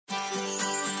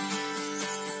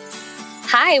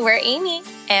Hi, we're Amy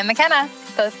and McKenna,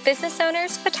 both business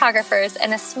owners, photographers,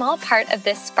 and a small part of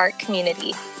this Spark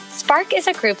community. Spark is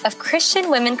a group of Christian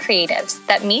women creatives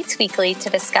that meets weekly to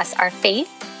discuss our faith,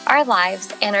 our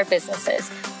lives, and our businesses.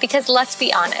 Because let's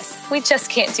be honest, we just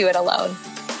can't do it alone.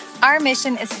 Our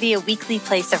mission is to be a weekly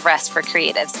place of rest for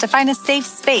creatives, to find a safe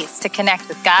space to connect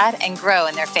with God and grow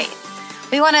in their faith.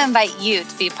 We want to invite you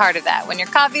to be a part of that when your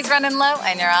coffee's running low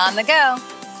and you're on the go.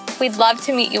 We'd love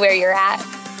to meet you where you're at.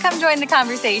 Come join the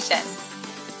conversation.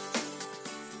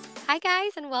 Hi,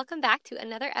 guys, and welcome back to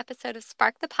another episode of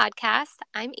Spark the Podcast.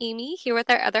 I'm Amy, here with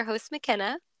our other host,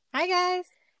 McKenna. Hi, guys.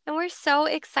 And we're so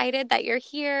excited that you're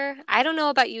here. I don't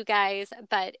know about you guys,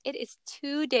 but it is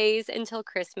 2 days until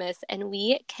Christmas, and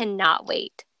we cannot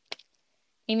wait.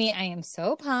 Amy, I am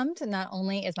so pumped. Not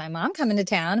only is my mom coming to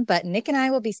town, but Nick and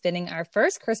I will be spending our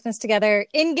first Christmas together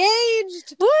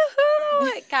engaged.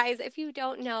 Woohoo! Guys, if you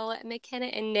don't know, McKenna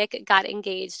and Nick got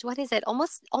engaged. What is it?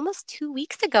 Almost 2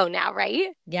 weeks ago now,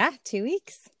 right? Yeah, 2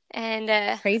 weeks.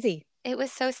 And crazy. It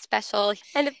was so special.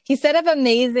 And he set up an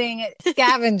amazing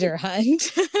scavenger hunt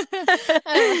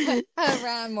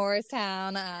around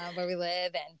Morristown, where we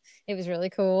live, and it was really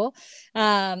cool.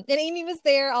 And Amy was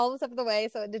there all the step of the way,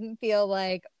 so it didn't feel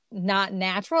like not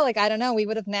natural. Like, I don't know, we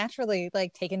would have naturally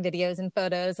like taken videos and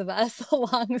photos of us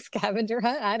along the scavenger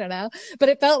hunt. I don't know, but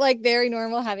it felt like very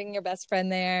normal having your best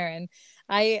friend there. And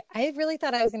I really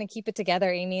thought I was going to keep it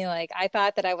together, Amy. Like, I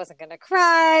thought that I wasn't going to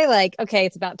cry. Like, okay,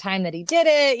 it's about time that he did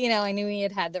it. You know, I knew he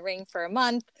had the ring for a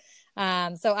month.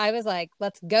 So I was like,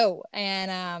 let's go.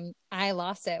 And I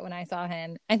lost it when I saw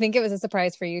him. I think it was a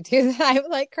surprise for you too, that I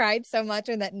like cried so much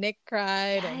and that Nick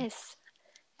cried. Yes.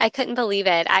 I couldn't believe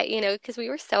it. Because we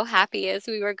were so happy as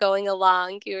we were going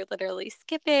along. You were literally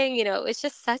skipping, it was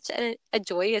just such a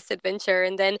joyous adventure.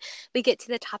 And then we get to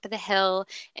the top of the hill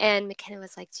and McKenna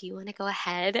was like, do you want to go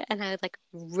ahead? And I like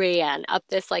ran up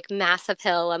this like massive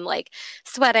hill. I'm like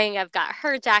sweating. I've got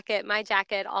her jacket, my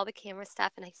jacket, all the camera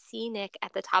stuff. And I see Nick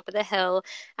at the top of the hill.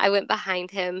 I went behind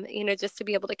him, just to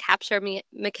be able to capture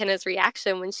McKenna's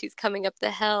reaction when she's coming up the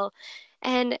hill.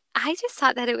 And I just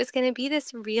thought that it was going to be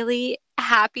this really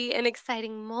happy and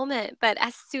exciting moment. But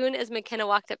as soon as McKenna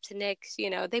walked up to Nick,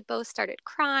 they both started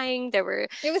crying. It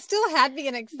was still happy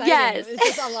and exciting. Yes. It was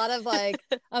just a lot of like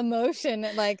emotion,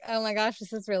 like, oh my gosh,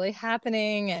 this is really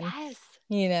happening. And,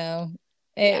 yes.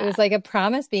 It was like a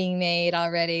promise being made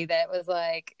already. That was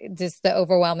like just the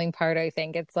overwhelming part. I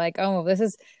think it's like, oh, this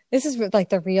is like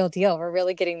the real deal. We're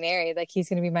really getting married. Like, he's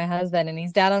going to be my husband, and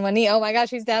he's down on one knee. Oh my gosh,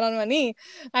 he's down on one knee.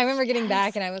 I remember getting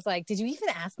back and I was like, did you even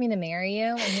ask me to marry you?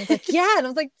 And he was like, yeah. And I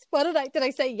was like, did I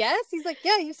say yes? He's like,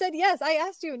 yeah, you said yes. I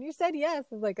asked you and you said yes.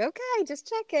 I was like, okay, just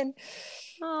checking.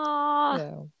 Aww.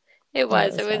 So, It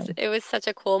was such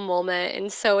a cool moment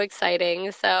and so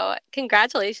exciting. So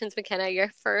congratulations, McKenna, your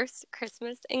first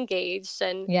Christmas engaged.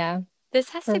 And yeah, this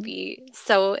has to be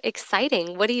so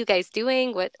exciting. What are you guys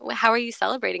doing? How are you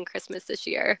celebrating Christmas this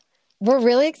year? We're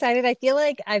really excited. I feel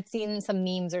like I've seen some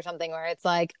memes or something where it's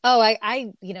like, oh,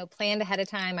 I planned ahead of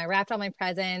time. I wrapped all my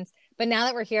presents. But now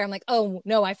that we're here, I'm like, oh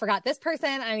no, I forgot this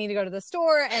person. I need to go to the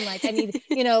store, and like I need,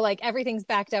 like everything's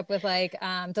backed up with like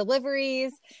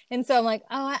deliveries. And so I'm like,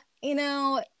 oh,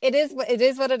 it is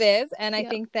what it is. And I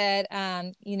think that,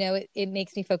 it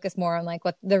makes me focus more on like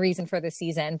what the reason for the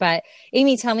season. But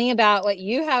Amy, tell me about what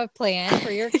you have planned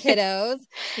for your kiddos.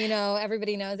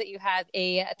 Everybody knows that you have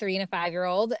a 3 and a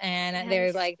 5-year-old, and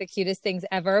they're like the cutest things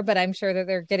ever, but I'm sure that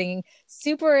they're getting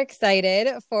super excited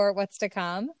for what's to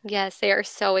come. Yes, they are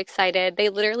so excited. They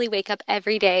literally wake up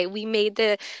every day. We made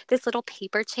this little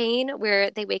paper chain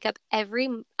where they wake up every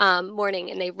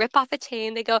morning and they rip off a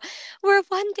chain. They go, we're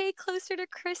one day closer to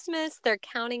Christmas. They're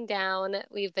counting down.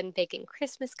 We've been baking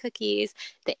Christmas cookies.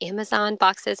 The Amazon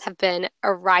boxes have been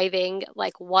arriving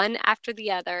like one after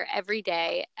the other every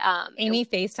day. Amy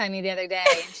FaceTimed me the other day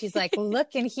and she's like,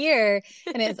 look in here.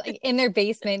 And it's like in their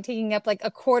basement, taking up like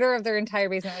a quarter of their entire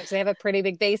basement, which they have a pretty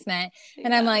big basement.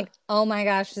 And I'm like, oh my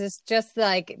gosh, this is just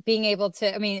like being able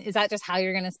to, is that just how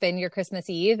you're going to spend your Christmas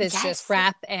Eve? Is just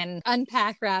wrap and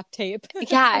unpack wrap tape.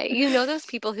 Yeah. Those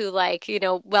people who like,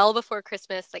 well before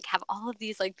Christmas, like have all of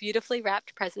these like beautifully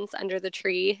wrapped presents under the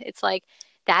tree. It's like,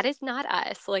 that is not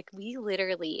us. Like, we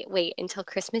literally wait until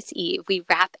Christmas Eve. We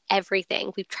wrap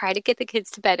everything. We try to get the kids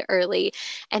to bed early.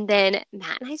 And then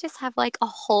Matt and I just have like a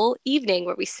whole evening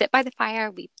where we sit by the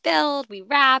fire, we build, we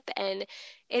wrap. And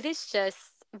it is just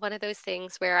one of those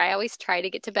things where I always try to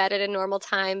get to bed at a normal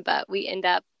time, but we end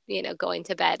up going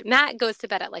to bed. Matt goes to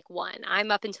bed at like 1.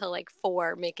 I'm up until like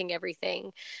 4 making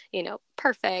everything,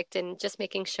 perfect and just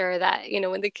making sure that,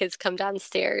 when the kids come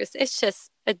downstairs, it's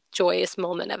just a joyous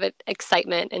moment of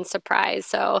excitement and surprise.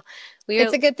 So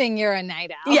it's a good thing you're a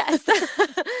night owl. Yes.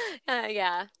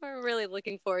 Yeah, we're really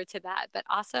looking forward to that. But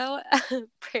also,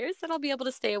 prayers that I'll be able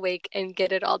to stay awake and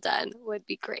get it all done would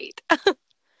be great.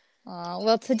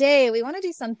 Well, today we want to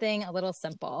do something a little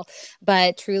simple,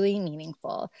 but truly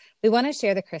meaningful. We want to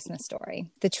share the Christmas story,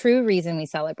 the true reason we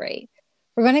celebrate.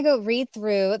 We're going to go read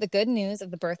through the good news of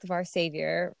the birth of our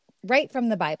Savior right from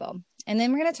the Bible. And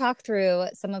then we're going to talk through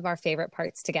some of our favorite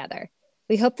parts together.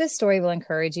 We hope this story will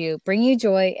encourage you, bring you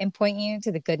joy, and point you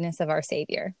to the goodness of our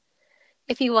Savior.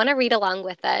 If you want to read along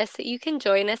with us, you can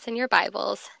join us in your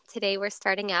Bibles. Today we're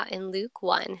starting out in Luke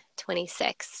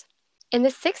 1:26. In the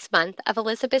 6th month of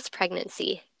Elizabeth's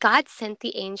pregnancy, God sent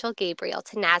the angel Gabriel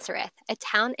to Nazareth, a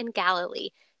town in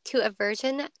Galilee, to a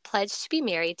virgin pledged to be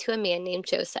married to a man named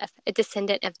Joseph, a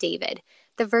descendant of David.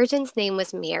 The virgin's name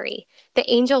was Mary. The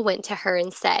angel went to her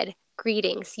and said,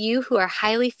 "Greetings, you who are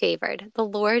highly favored. The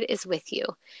Lord is with you."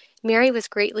 Mary was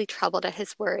greatly troubled at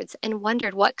his words and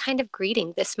wondered what kind of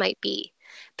greeting this might be.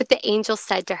 But the angel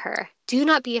said to her, "Do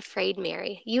not be afraid,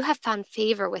 Mary. You have found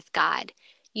favor with God.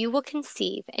 You will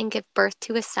conceive and give birth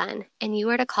to a son, and you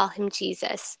are to call him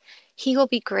Jesus. He will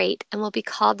be great and will be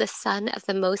called the Son of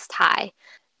the Most High.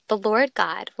 The Lord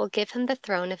God will give him the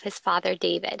throne of his father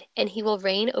David, and he will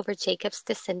reign over Jacob's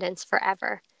descendants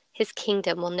forever. His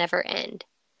kingdom will never end."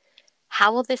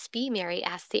 "How will this be," Mary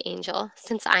asked the angel,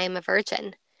 "since I am a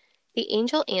virgin?" The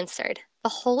angel answered,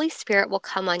 "The Holy Spirit will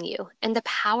come on you, and the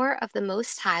power of the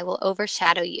Most High will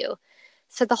overshadow you.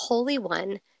 So the Holy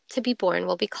One to be born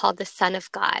will be called the Son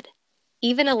of God.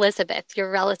 Even Elizabeth,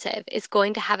 your relative, is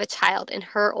going to have a child in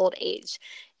her old age,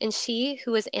 and she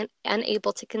who is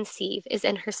unable to conceive is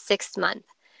in her 6th month.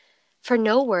 For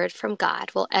no word from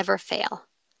God will ever fail."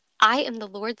 "I am the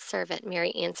Lord's servant,"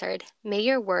 Mary answered. "May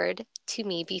your word to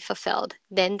me be fulfilled."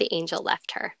 Then the angel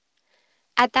left her.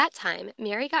 At that time,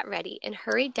 Mary got ready and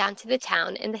hurried down to the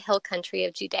town in the hill country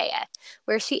of Judea,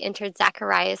 where she entered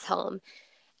Zachariah's home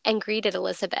and greeted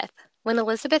Elizabeth. When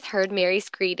Elizabeth heard Mary's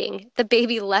greeting, the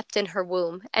baby leapt in her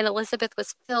womb, and Elizabeth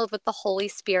was filled with the Holy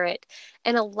Spirit.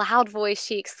 In a loud voice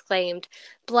she exclaimed,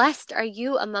 "Blessed are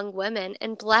you among women,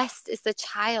 and blessed is the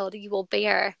child you will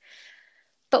bear.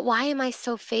 But why am I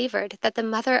so favored that the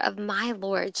mother of my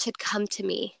Lord should come to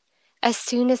me? As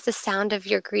soon as the sound of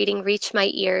your greeting reached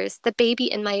my ears, the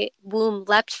baby in my womb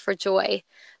leapt for joy.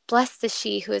 Blessed is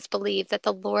she who has believed that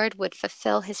the Lord would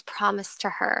fulfill his promise to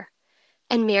her."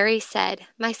 And Mary said,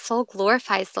 "My soul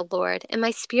glorifies the Lord, and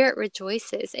my spirit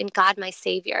rejoices in God my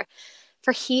Savior,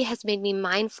 for he has made me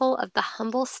mindful of the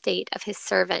humble state of his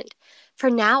servant.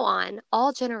 From now on,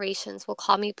 all generations will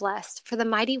call me blessed, for the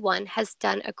Mighty One has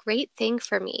done a great thing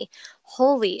for me.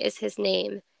 Holy is his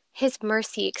name. His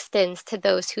mercy extends to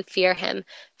those who fear him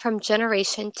from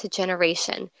generation to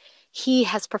generation. He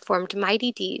has performed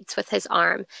mighty deeds with his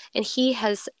arm, and he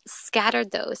has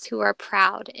scattered those who are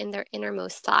proud in their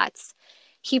innermost thoughts.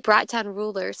 He brought down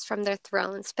rulers from their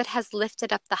thrones, but has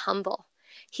lifted up the humble.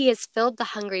 He has filled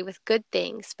the hungry with good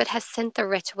things, but has sent the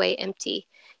rich away empty.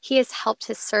 He has helped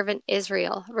his servant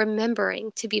Israel,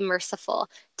 remembering to be merciful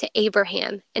to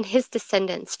Abraham and his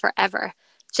descendants forever,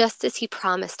 just as he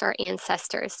promised our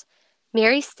ancestors."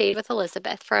 Mary stayed with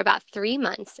Elizabeth for about 3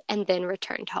 months and then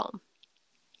returned home.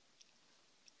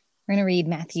 We're going to read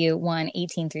Matthew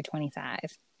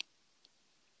 1:18-25.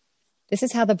 This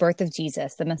is how the birth of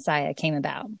Jesus, the Messiah, came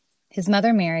about. His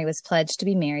mother Mary was pledged to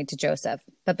be married to Joseph,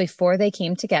 but before they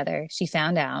came together, she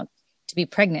found out to be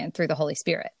pregnant through the Holy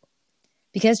Spirit.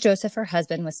 Because Joseph, her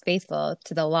husband, was faithful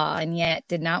to the law and yet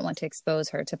did not want to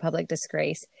expose her to public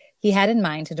disgrace, he had in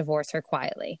mind to divorce her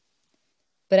quietly.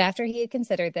 But after he had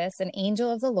considered this, an angel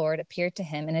of the Lord appeared to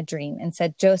him in a dream and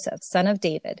said, "Joseph, son of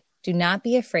David, do not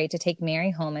be afraid to take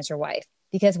Mary home as your wife,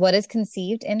 because what is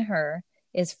conceived in her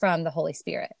is from the Holy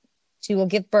Spirit. She will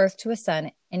give birth to a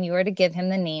son, and you are to give him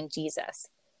the name Jesus,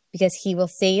 because he will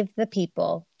save the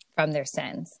people from their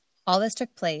sins." All this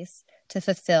took place to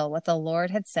fulfill what the Lord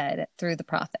had said through the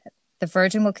prophet. "The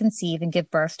virgin will conceive and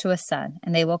give birth to a son,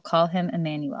 and they will call him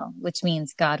Emmanuel," which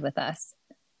means God with us.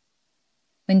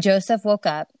 When Joseph woke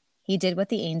up, he did what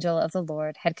the angel of the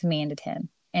Lord had commanded him,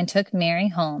 and took Mary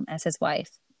home as his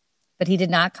wife. But he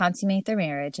did not consummate their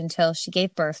marriage until she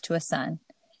gave birth to a son,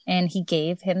 and he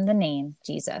gave him the name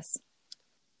Jesus.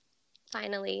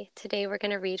 Finally, today we're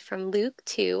going to read from Luke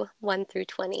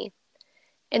 2:1-20.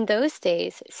 In those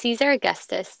days, Caesar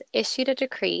Augustus issued a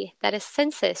decree that a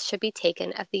census should be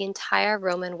taken of the entire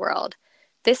Roman world.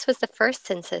 This was the first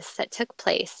census that took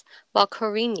place while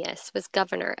Quirinius was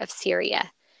governor of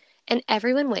Syria, and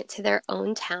everyone went to their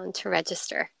own town to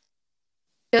register.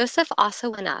 Joseph also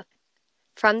went up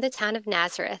from the town of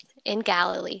Nazareth in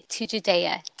Galilee to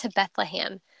Judea to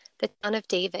Bethlehem, the town of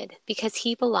David, because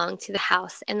he belonged to the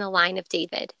house and the line of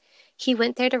David. He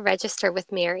went there to register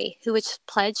with Mary, who was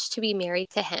pledged to be married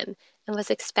to him and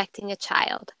was expecting a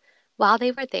child. While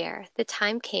they were there, the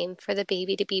time came for the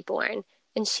baby to be born,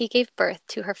 and she gave birth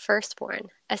to her firstborn,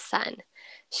 a son.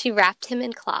 She wrapped him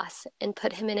in cloths and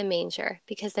put him in a manger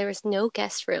because there was no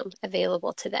guest room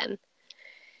available to them.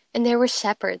 And there were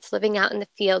shepherds living out in the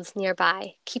fields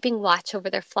nearby, keeping watch over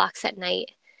their flocks at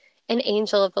night. An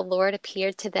angel of the Lord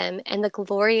appeared to them, and the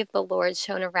glory of the Lord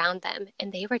shone around them,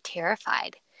 and they were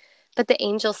terrified. But the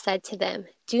angel said to them,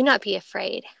 "Do not be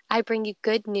afraid. I bring you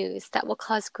good news that will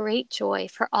cause great joy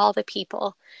for all the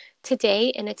people. Today,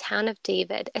 in a town of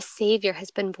David, a Savior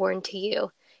has been born to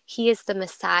you. He is the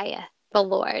Messiah, the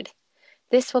Lord.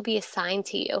 This will be a sign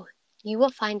to you. You will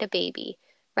find a baby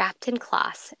wrapped in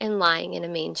cloths and lying in a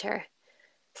manger."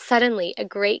 Suddenly, a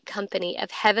great company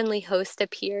of heavenly hosts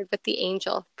appeared with the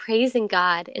angel, praising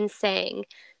God and saying,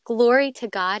 "Glory to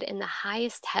God in the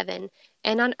highest heaven,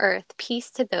 and on earth peace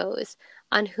to those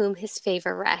on whom his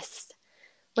favor rests."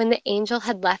 When the angel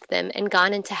had left them and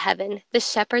gone into heaven, the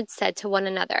shepherds said to one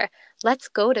another, "Let's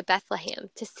go to Bethlehem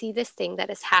to see this thing that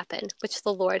has happened, which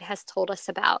the Lord has told us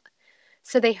about."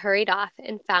 So they hurried off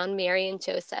and found Mary and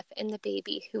Joseph and the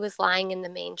baby who was lying in the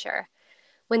manger.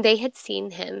 When they had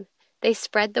seen him, they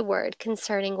spread the word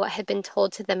concerning what had been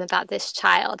told to them about this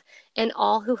child, and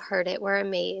all who heard it were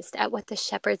amazed at what the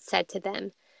shepherds said to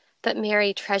them. But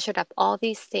Mary treasured up all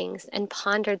these things and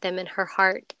pondered them in her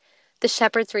heart. The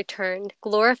shepherds returned,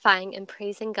 glorifying and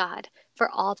praising God for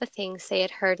all the things they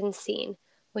had heard and seen,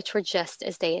 which were just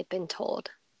as they had been told.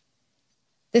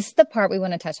 This is the part we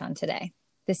want to touch on today.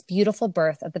 This beautiful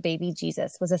birth of the baby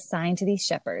Jesus was a sign to these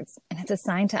shepherds, and it's a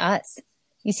sign to us.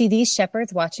 You see, these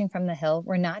shepherds watching from the hill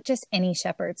were not just any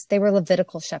shepherds. They were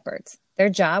Levitical shepherds. Their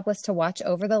job was to watch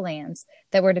over the lambs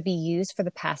that were to be used for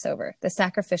the Passover, the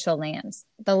sacrificial lambs.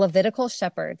 The Levitical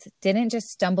shepherds didn't just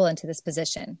stumble into this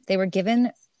position. They were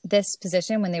given this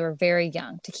position when they were very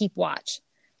young to keep watch.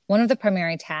 One of the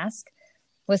primary tasks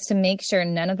was to make sure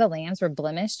none of the lambs were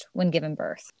blemished when given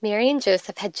birth. Mary and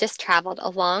Joseph had just traveled a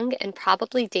long and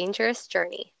probably dangerous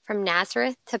journey from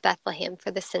Nazareth to Bethlehem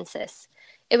for the census.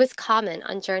 It was common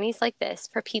on journeys like this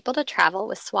for people to travel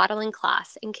with swaddling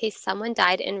cloths in case someone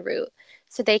died en route,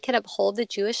 so they could uphold the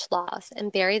Jewish laws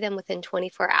and bury them within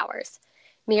 24 hours.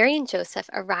 Mary and Joseph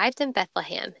arrived in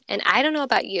Bethlehem, and I don't know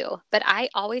about you, but I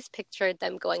always pictured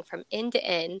them going from inn to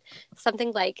inn,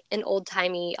 something like an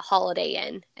old-timey Holiday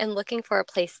Inn, and looking for a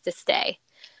place to stay.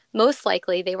 Most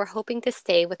likely, they were hoping to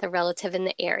stay with a relative in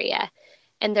the area,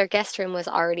 and their guest room was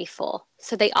already full,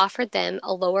 so they offered them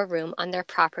a lower room on their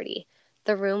property,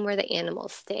 the room where the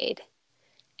animals stayed.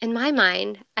 In my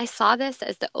mind, I saw this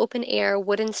as the open-air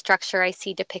wooden structure I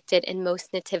see depicted in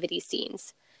most nativity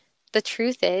scenes. The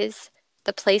truth is,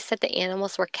 the place that the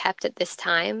animals were kept at this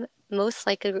time most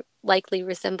likely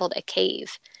resembled a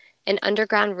cave, an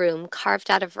underground room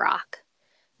carved out of rock.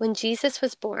 When Jesus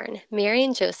was born, Mary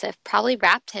and Joseph probably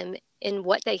wrapped him in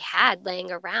what they had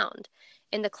laying around,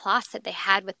 in the cloths that they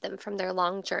had with them from their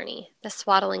long journey, the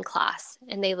swaddling cloths,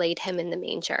 and they laid him in the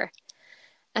manger.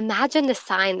 Imagine the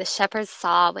sign the shepherds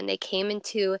saw when they came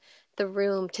into the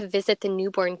room to visit the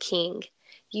newborn king.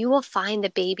 You will find the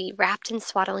baby wrapped in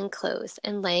swaddling clothes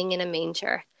and laying in a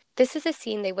manger. This is a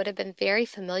scene they would have been very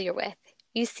familiar with.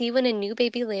 You see, when a new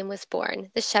baby lamb was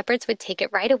born, the shepherds would take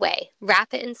it right away,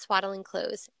 wrap it in swaddling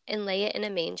clothes, and lay it in a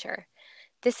manger.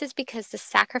 This is because the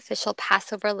sacrificial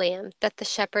Passover lamb that the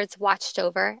shepherds watched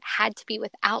over had to be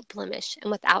without blemish and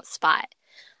without spot.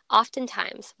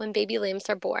 Oftentimes, when baby lambs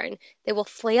are born, they will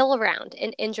flail around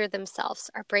and injure themselves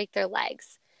or break their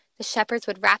legs. The shepherds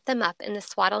would wrap them up in the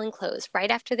swaddling clothes right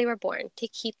after they were born to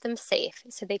keep them safe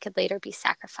so they could later be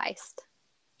sacrificed.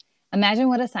 Imagine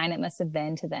what a sign it must have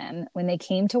been to them when they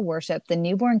came to worship the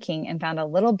newborn king and found a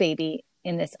little baby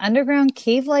in this underground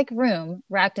cave-like room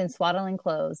wrapped in swaddling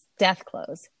clothes, death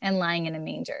clothes, and lying in a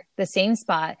manger, the same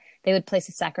spot they would place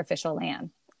a sacrificial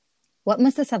lamb. What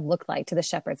must this have looked like to the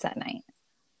shepherds that night?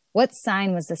 What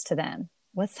sign was this to them?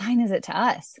 What sign is it to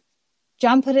us?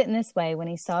 John put it in this way when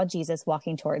he saw Jesus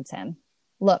walking towards him.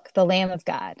 Look, the Lamb of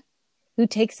God, who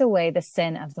takes away the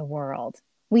sin of the world.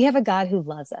 We have a God who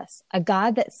loves us, a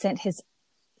God that sent his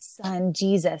son,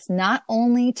 Jesus, not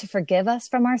only to forgive us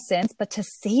from our sins, but to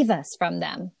save us from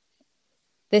them.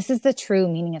 This is the true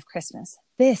meaning of Christmas.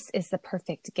 This is the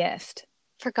perfect gift.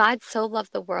 For God so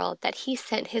loved the world that he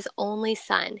sent his only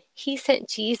son. He sent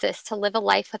Jesus to live a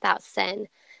life without sin,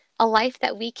 a life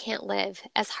that we can't live,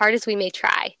 as hard as we may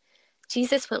try.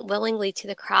 Jesus went willingly to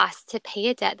the cross to pay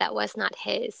a debt that was not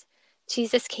his.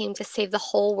 Jesus came to save the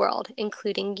whole world,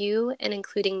 including you and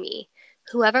including me.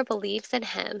 Whoever believes in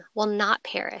him will not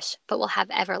perish, but will have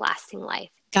everlasting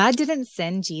life. God didn't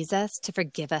send Jesus to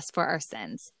forgive us for our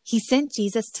sins. He sent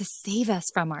Jesus to save us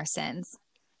from our sins.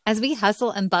 As we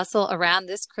hustle and bustle around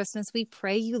this Christmas, we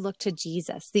pray you look to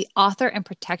Jesus, the author and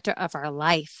protector of our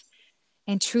life,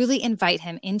 and truly invite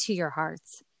him into your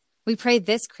hearts. We pray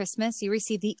this Christmas you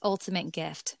receive the ultimate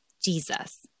gift,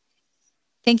 Jesus.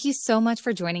 Thank you so much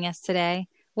for joining us today.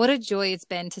 What a joy it's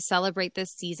been to celebrate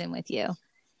this season with you.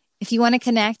 If you want to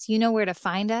connect, you know where to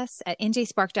find us at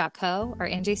njspark.co or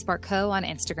njsparkco on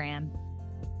Instagram.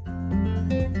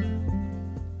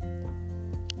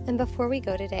 And before we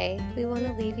go today, we want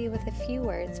to leave you with a few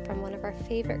words from one of our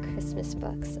favorite Christmas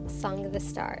books, Song of the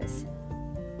Stars.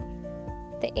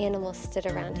 The animals stood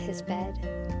around his bed.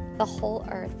 The whole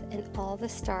earth and all the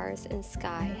stars and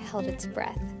sky held its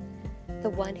breath. The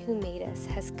one who made us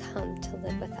has come to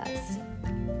live with us.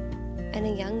 And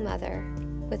a young mother,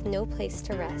 with no place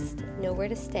to rest, nowhere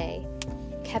to stay,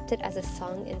 kept it as a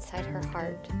song inside her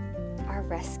heart, our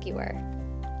rescuer.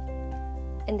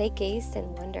 And they gazed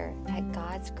in wonder at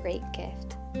God's great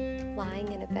gift,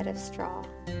 lying in a bed of straw,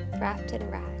 wrapped in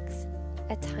rags,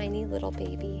 a tiny little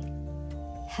baby,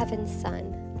 heaven's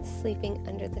son, sleeping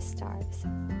under the stars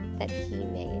that he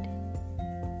made.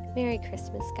 Merry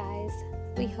Christmas, guys.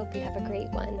 We hope you have a great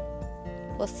one.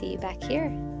 We'll see you back here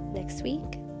next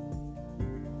week.